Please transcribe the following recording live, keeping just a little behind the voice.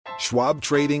Schwab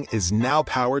Trading is now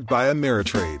powered by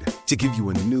Ameritrade to give you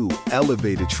a new,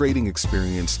 elevated trading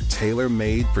experience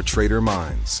tailor-made for trader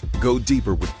minds. Go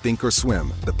deeper with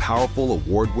Thinkorswim, the powerful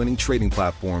award-winning trading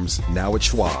platforms now at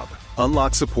Schwab.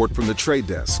 Unlock support from the Trade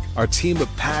Desk, our team of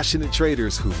passionate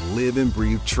traders who live and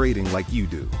breathe trading like you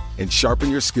do. And sharpen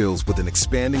your skills with an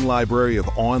expanding library of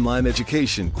online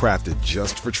education crafted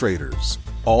just for traders.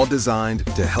 All designed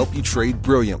to help you trade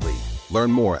brilliantly. Learn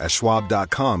more at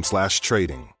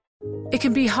schwab.com/trading. It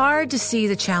can be hard to see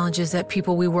the challenges that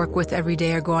people we work with every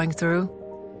day are going through.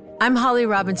 I'm Holly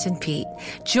Robinson Pete.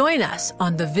 Join us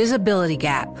on The Visibility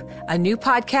Gap, a new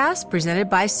podcast presented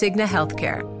by Cigna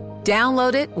Healthcare.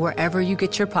 Download it wherever you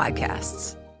get your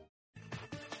podcasts.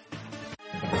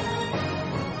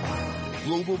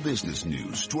 Global business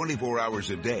news 24 hours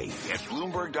a day at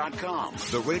Bloomberg.com,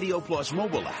 the Radio Plus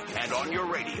mobile app, and on your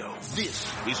radio.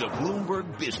 This is a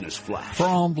Bloomberg Business Flash.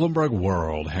 From Bloomberg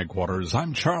World Headquarters,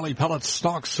 I'm Charlie Pellet.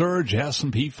 Stock surge.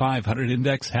 S&P 500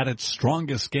 index had its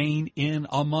strongest gain in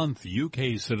a month.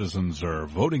 UK citizens are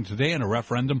voting today in a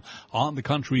referendum on the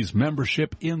country's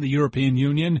membership in the European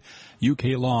Union.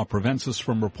 UK law prevents us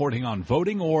from reporting on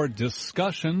voting or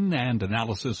discussion and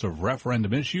analysis of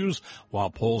referendum issues while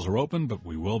polls are open, but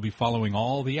we will be following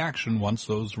all the action once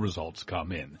those results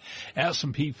come in.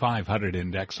 S&P 500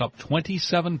 index up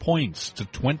 27 points to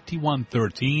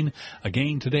 2113, a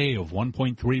gain today of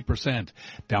 1.3%.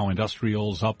 Dow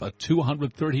Industrials up at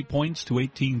 230 points to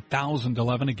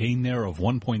 18,011, a gain there of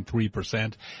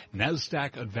 1.3%.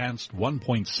 Nasdaq advanced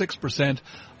 1.6%,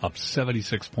 up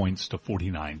 76 points to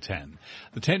 4910.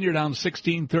 The 10-year down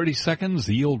 16.30 seconds,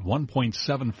 the yield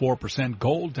 1.74%.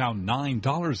 Gold down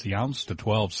 $9 the ounce to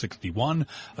 $12.61,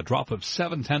 a drop of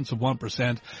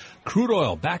 0.7%. Crude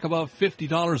oil back above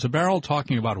 $50 a barrel.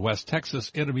 Talking about West Texas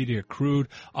Intermediate crude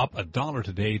up $1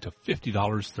 today to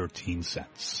 $50.13.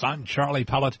 I'm Charlie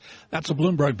Pellet. That's a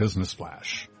Bloomberg Business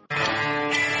Flash.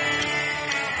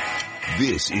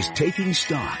 This is Taking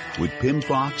Stock with Pim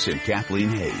Fox and Kathleen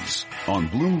Hayes on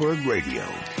Bloomberg Radio.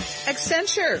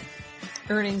 Accenture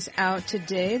earnings out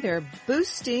today. They're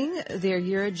boosting their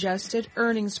year-adjusted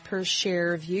earnings per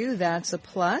share view. That's a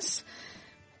plus.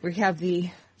 We have the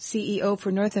CEO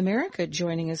for North America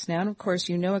joining us now. And of course,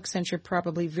 you know Accenture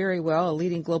probably very well, a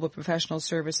leading global professional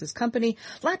services company.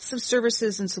 Lots of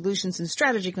services and solutions in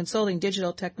strategy, consulting,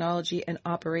 digital technology, and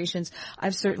operations.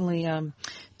 I've certainly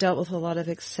dealt with a lot of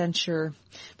Accenture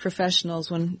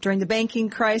professionals during the banking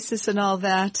crisis and all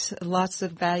that. Lots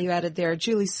of value added there.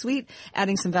 Julie Sweet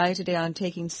adding some value today on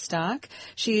Taking Stock.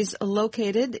 She's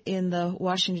located in the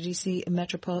Washington, D.C.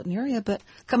 metropolitan area, but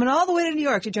coming all the way to New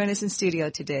York to join us in studio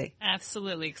today.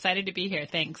 Absolutely. Excited to be here.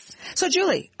 Thanks. So,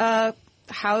 Julie,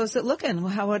 how's it looking?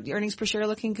 What earnings per share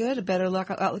looking good? A better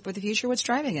outlook for the future? What's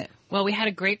driving it? Well, we had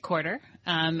a great quarter.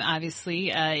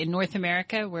 Obviously, in North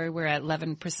America, we're at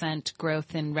 11%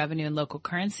 growth in revenue in local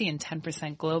currency and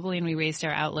 10% globally, and we raised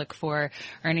our outlook for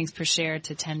earnings per share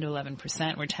to 10 to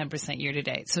 11%. We're 10% year to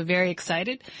date. So very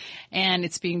excited, and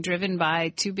it's being driven by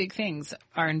two big things: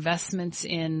 our investments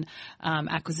in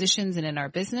acquisitions and in our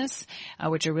business,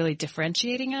 which are really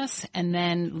differentiating us, and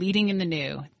then leading in the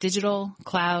new digital,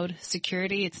 cloud,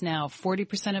 security. It's now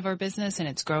 40% of our business, and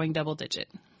it's growing double digit.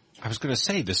 I was going to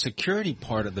say the security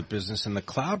part of the business and the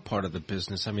cloud part of the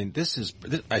business. I mean, this is,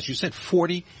 as you said,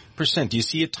 40%. Do you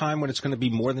see a time when it's going to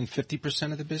be more than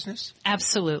 50% of the business?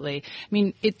 Absolutely. I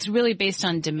mean, it's really based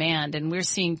on demand, and we're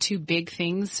seeing two big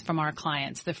things from our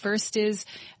clients. The first is,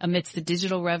 amidst the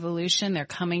digital revolution, they're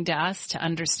coming to us to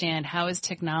understand how is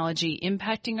technology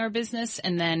impacting our business,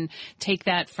 and then take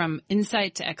that from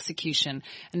insight to execution.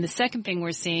 And the second thing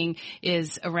we're seeing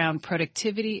is around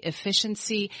productivity,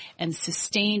 efficiency, and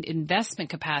sustained investment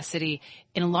capacity,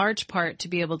 in large part to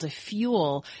be able to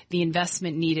fuel the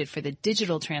investment needed for the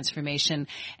digital transformation.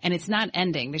 And it's not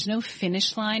ending. There's no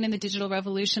finish line in the digital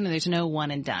revolution, and there's no one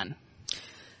and done.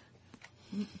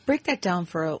 Break that down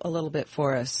for a little bit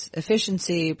for us.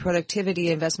 Efficiency,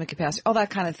 productivity, investment capacity, all that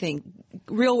kind of thing.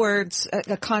 Real words,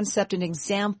 a concept, an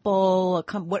example,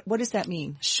 what does that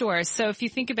mean? Sure. So if you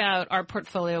think about our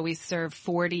portfolio, we serve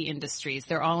 40 industries.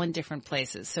 They're all in different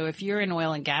places. So if you're in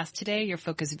oil and gas today, you're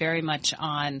focused very much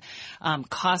on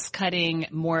cost cutting,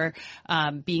 more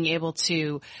being able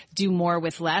to do more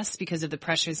with less because of the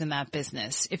pressures in that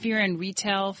business. If you're in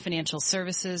retail, financial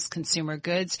services, consumer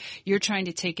goods, you're trying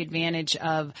to take advantage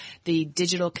of the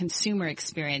digital consumer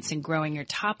experience and growing your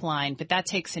top line, but that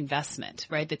takes investment,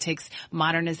 right? That takes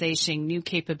modernization, new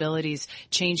capabilities,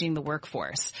 changing the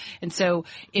workforce. And so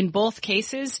in both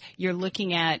cases, you're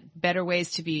looking at better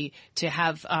ways to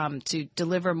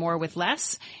deliver more with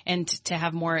less and to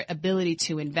have more ability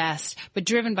to invest, but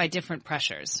driven by different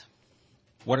pressures.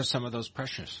 What are some of those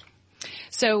pressures?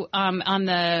 So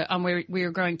on where we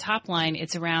are growing top line,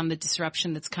 it's around the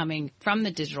disruption that's coming from the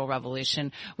digital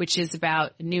revolution, which is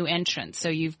about new entrants. So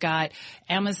you've got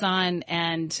Amazon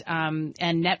and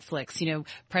Netflix,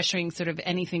 pressuring sort of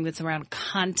anything that's around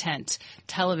content,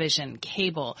 television,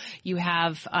 cable. You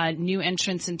have new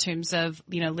entrants in terms of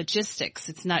logistics.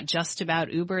 It's not just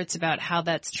about Uber; it's about how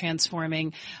that's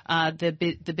transforming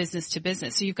the business to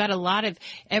business. So you've got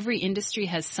every industry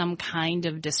has some kind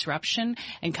of disruption,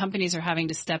 and companies are having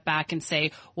to step back and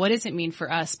say, what does it mean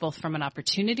for us, both from an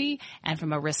opportunity and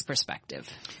from a risk perspective?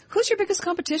 Who's your biggest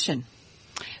competition?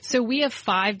 So we have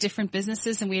 5 different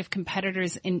businesses, and we have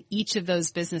competitors in each of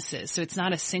those businesses. So it's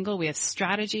not a single. We have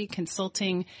strategy,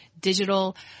 consulting,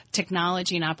 digital,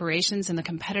 technology, and operations, and the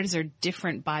competitors are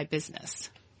different by business.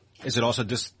 Is it also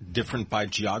different by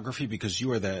geography, because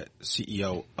you are the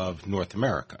CEO of North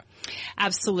America?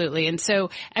 Absolutely. And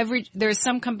so there are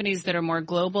some companies that are more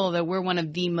global, though we're one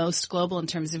of the most global in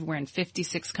terms of we're in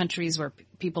 56 countries where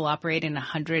people operate in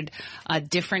 100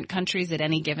 different countries at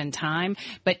any given time.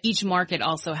 But each market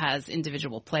also has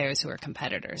individual players who are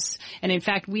competitors. And in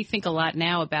fact, we think a lot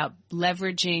now about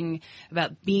being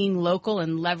local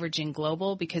and leveraging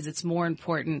global, because it's more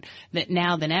important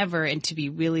now than ever, and to be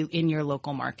really in your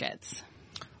local markets.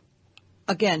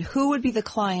 Again, who would be the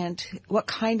client? What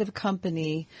kind of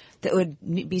company that would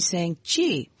be saying,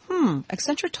 gee,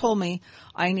 Accenture told me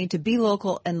I need to be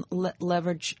local and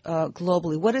leverage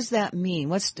globally. What does that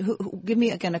mean? Give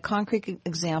me, again, a concrete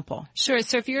example. Sure.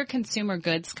 So if you're a consumer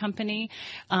goods company,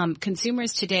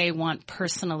 consumers today want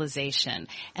personalization.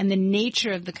 And the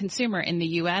nature of the consumer in the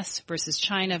U.S. versus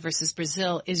China versus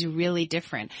Brazil is really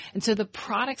different. And so the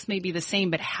products may be the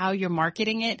same, but how you're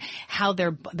marketing it,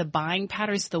 the buying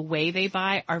patterns, the way they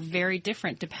buy are very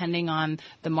different depending on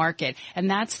the market.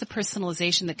 And that's the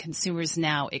personalization that consumers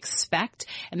now expect.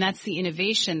 And that's the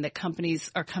innovation that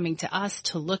companies are coming to us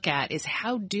to look at, is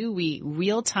how do we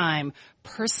real-time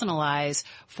personalize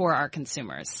for our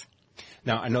consumers?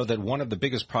 Now, I know that one of the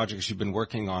biggest projects you've been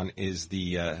working on is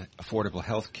the Affordable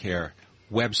Health Care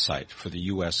website for the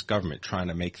U.S. government, trying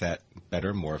to make that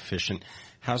better, more efficient.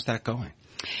 How's that going?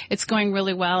 It's going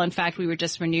really well. In fact, we were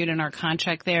just renewed in our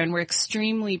contract there, and we're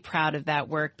extremely proud of that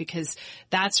work, because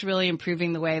that's really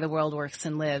improving the way the world works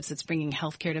and lives. It's bringing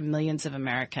healthcare to millions of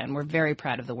America, and we're very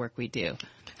proud of the work we do.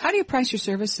 How do you price your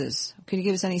services? Can you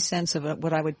give us any sense of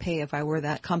what I would pay if I were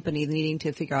that company needing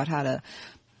to figure out how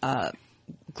to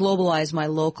globalize my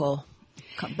local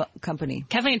company?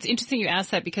 Kathleen, it's interesting you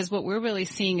asked that, because what we're really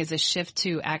seeing is a shift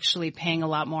to actually paying a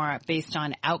lot more based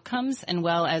on outcomes and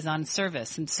well as on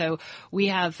service. And so we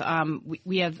have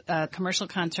commercial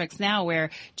contracts now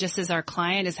where, just as our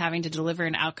client is having to deliver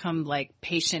an outcome like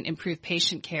improved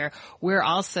patient care, we're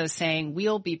also saying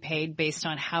we'll be paid based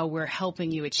on how we're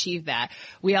helping you achieve that.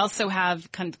 We also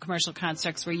have commercial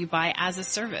contracts where you buy as a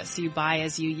service, you buy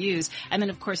as you use, and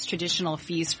then of course traditional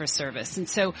fees for service. And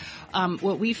so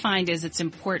what we find is it's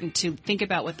important to think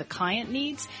about what the client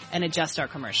needs and adjust our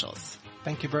commercials.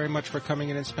 Thank you very much for coming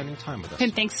in and spending time with us.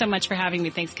 And thanks so much for having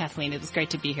me. Thanks, Kathleen. It was great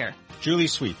to be here. Julie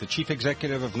Sweet, the Chief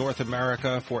Executive of North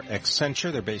America for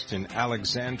Accenture. They're based in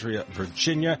Alexandria,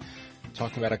 Virginia,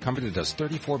 talking about a company that does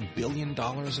 $34 billion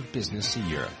of business a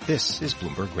year. This is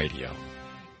Bloomberg Radio.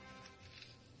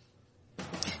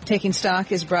 Taking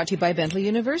Stock is brought to you by Bentley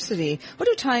University. What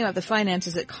do tying up the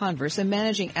finances at Converse and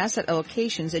managing asset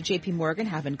allocations at J.P. Morgan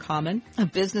have in common? A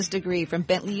business degree from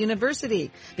Bentley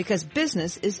University, because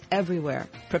business is everywhere.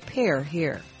 Prepare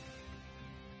here.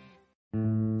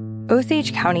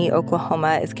 Osage County,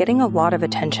 Oklahoma is getting a lot of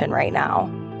attention right now.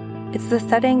 It's the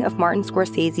setting of Martin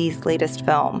Scorsese's latest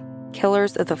film,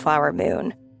 Killers of the Flower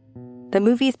Moon. The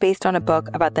movie's based on a book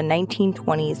about the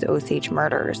 1920s Osage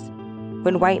murders,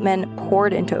 when white men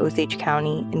poured into Osage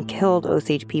County and killed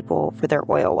Osage people for their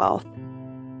oil wealth.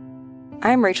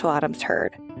 I'm Rachel Adams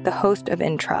Hurd, the host of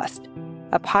In Trust,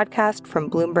 a podcast from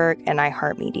Bloomberg and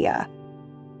iHeartMedia.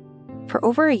 For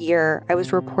over a year, I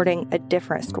was reporting a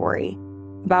different story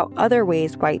about other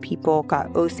ways white people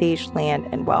got Osage land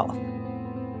and wealth,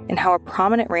 and how a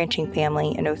prominent ranching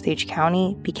family in Osage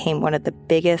County became one of the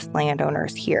biggest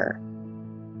landowners here.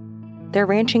 Their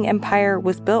ranching empire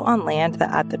was built on land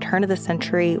that at the turn of the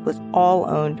century was all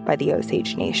owned by the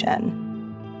Osage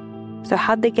Nation. So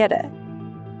how'd they get it?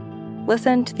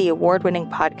 Listen to the award-winning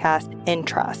podcast In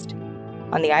Trust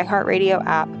on the iHeartRadio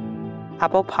app,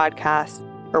 Apple Podcasts,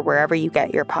 or wherever you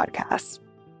get your podcasts.